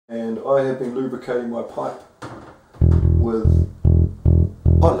And I have been lubricating my pipe with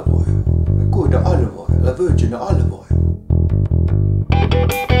olive oil, a good olive oil, a virgin olive oil.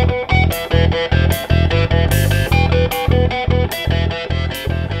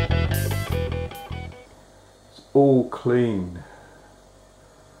 It's all clean,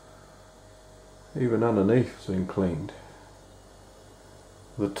 even underneath has been cleaned.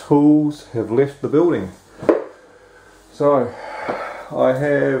 The tools have left the building. So I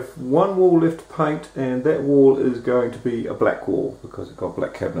have one wall left to paint, and that wall is going to be a black wall because it's got a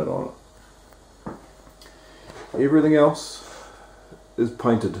black cabinet on it. Everything else is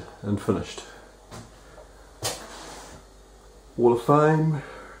painted and finished. Wall of Fame,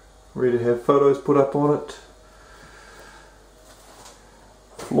 ready to have photos put up on it.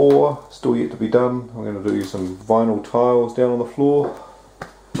 Floor, still yet to be done. I'm going to do some vinyl tiles down on the floor.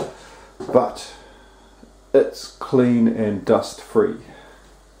 But it's clean and dust free.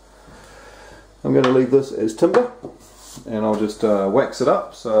 I'm going to leave this as timber, and I'll just wax it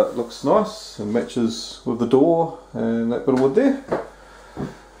up so it looks nice and matches with the door and that bit of wood there.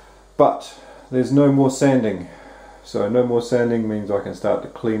 But there's no more sanding, so no more sanding means I can start to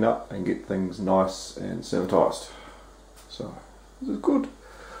clean up and get things nice and sanitised. So this is good.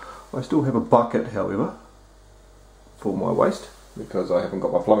 I still have a bucket, however, for my waste because I haven't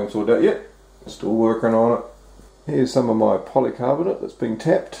got my plumbing sorted out yet. Still working on it. Here's some of my polycarbonate that's been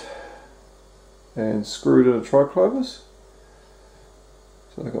tapped and screwed into triclovers.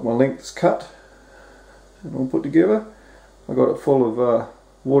 So I've got my lengths cut and all put together. I got it full of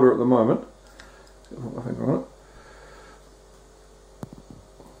water at the moment. Put my finger on it.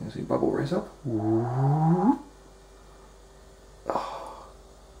 You see bubble raise up.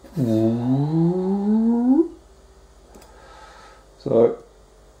 So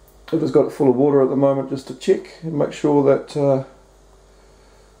I've just got it full of water at the moment just to check and make sure that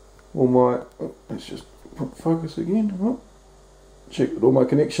all my, let's just put focus again, check that all my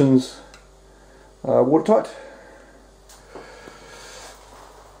connections are watertight.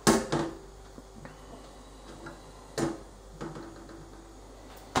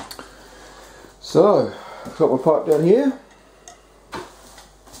 So I've got my pipe down here.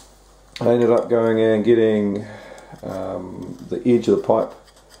 I ended up going and getting the edge of the pipe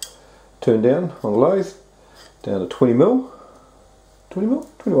turned down on the lathe down to 20 mil, 20 mil,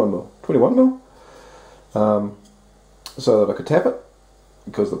 21 mil, so that I could tap it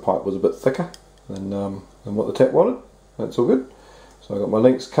because the pipe was a bit thicker than what the tap wanted. That's all good. So I got my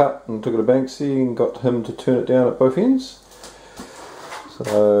links cut and took it to Banksy and got him to turn it down at both ends.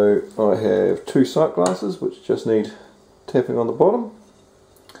 So I have two sight glasses which just need tapping on the bottom.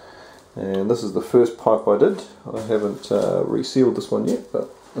 And this is the first pipe I did. I haven't resealed this one yet, but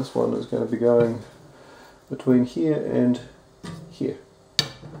this one is going to be going between here and here.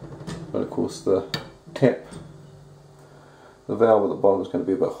 But of course the tap, the valve at the bottom is going to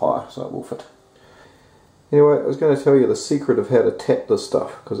be a bit higher, so it will fit. Anyway, I was going to tell you the secret of how to tap this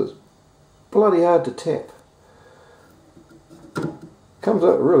stuff, because it's bloody hard to tap. Comes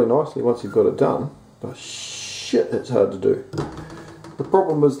out really nicely once you've got it done, but shit, it's hard to do. The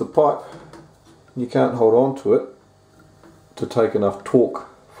problem is the pipe, you can't hold on to it to take enough torque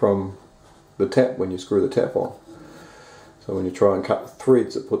from the tap when you screw the tap on. So when you try and cut the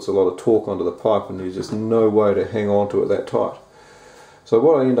threads, it puts a lot of torque onto the pipe and there's just no way to hang on to it that tight. So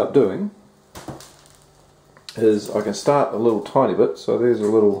what I end up doing is I can start a little tiny bit. So there's a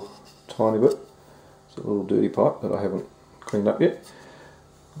little tiny bit. It's a little dirty pipe that I haven't cleaned up yet.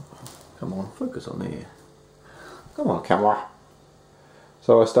 Come on, focus on there. Come on, camera.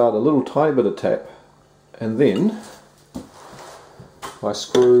 So I start a little tiny bit of tap, and then I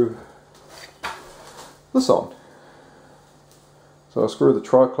screw this on. So I screw the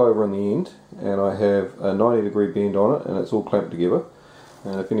triclover on the end, and I have a 90-degree bend on it, and it's all clamped together.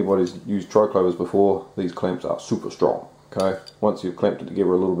 And if anybody's used triclovers before, these clamps are super strong. Okay, once you've clamped it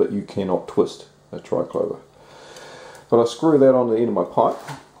together a little bit, you cannot twist a triclover. But I screw that on the end of my pipe,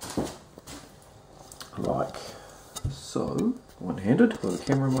 like so. One-handed, with the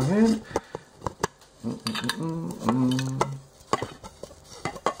camera in my hand.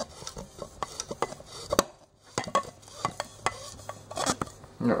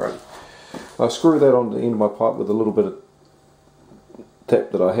 Alright, I screw that on the end of my pipe with a little bit of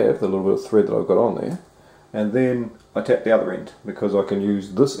tap that I have, the little bit of thread that I've got on there, and then I tap the other end because I can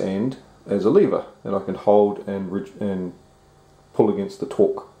use this end as a lever and I can hold and pull against the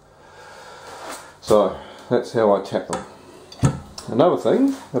torque. So that's how I tap them. Another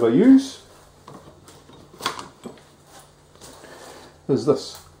thing that I use is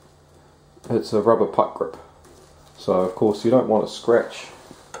this. It's a rubber pipe grip. So of course you don't want to scratch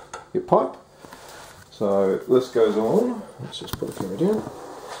your pipe. So this goes on. Let's just put the camera down.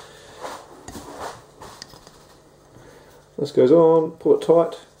 This goes on, pull it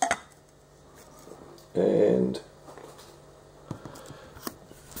tight, and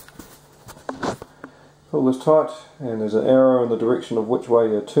pull this tight, and there's an arrow in the direction of which way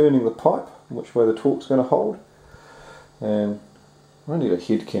you're turning the pipe, which way the torque's going to hold. And I need a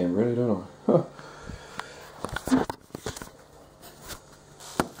head cam really, don't I?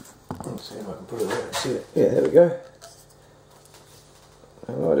 Let's see if I can put it there and see it. Yeah, there we go.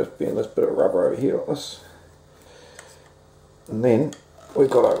 And I'll just bend this bit of rubber over here like this. And then we've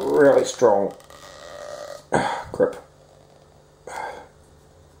got a really strong grip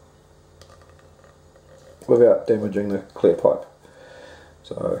without damaging the clear pipe.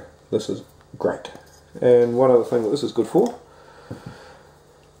 So this is great. And one other thing that this is good for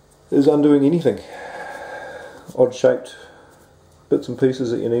is undoing anything. Odd shaped bits and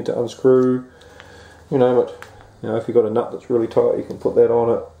pieces that you need to unscrew, you name it. You know, if you've got a nut that's really tight, you can put that on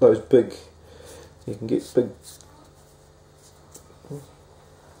it. Those big, you can get big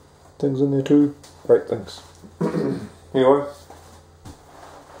things in there too. Great things. Anyway,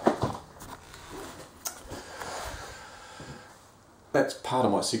 that's part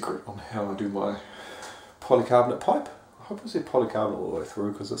of my secret on how I do my polycarbonate pipe. I hope I said polycarbonate all the way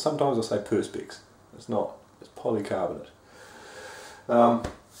through, because sometimes I say perspex. It's not, it's polycarbonate.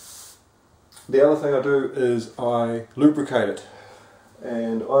 The other thing I do is I lubricate it,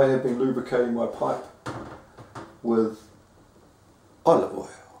 and I have been lubricating my pipe with olive oil,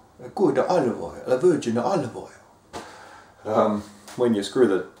 a good olive oil, a virgin olive oil. When you screw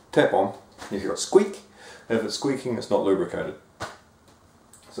the tap on, you've got squeak. If it's squeaking, it's not lubricated.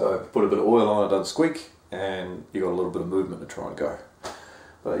 So put a bit of oil on it, doesn't squeak, and you've got a little bit of movement to try and go.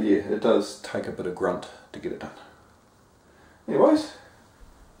 But yeah, it does take a bit of grunt to get it done. Anyways.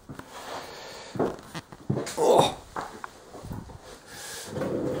 Oh.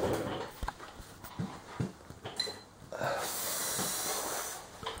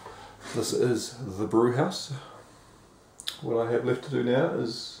 This is the brew house. What I have left to do now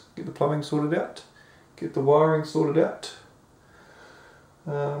is get the plumbing sorted out, get the wiring sorted out,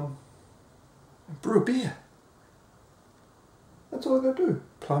 and brew a beer. That's all I got to do.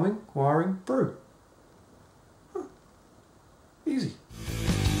 Plumbing, wiring, brew.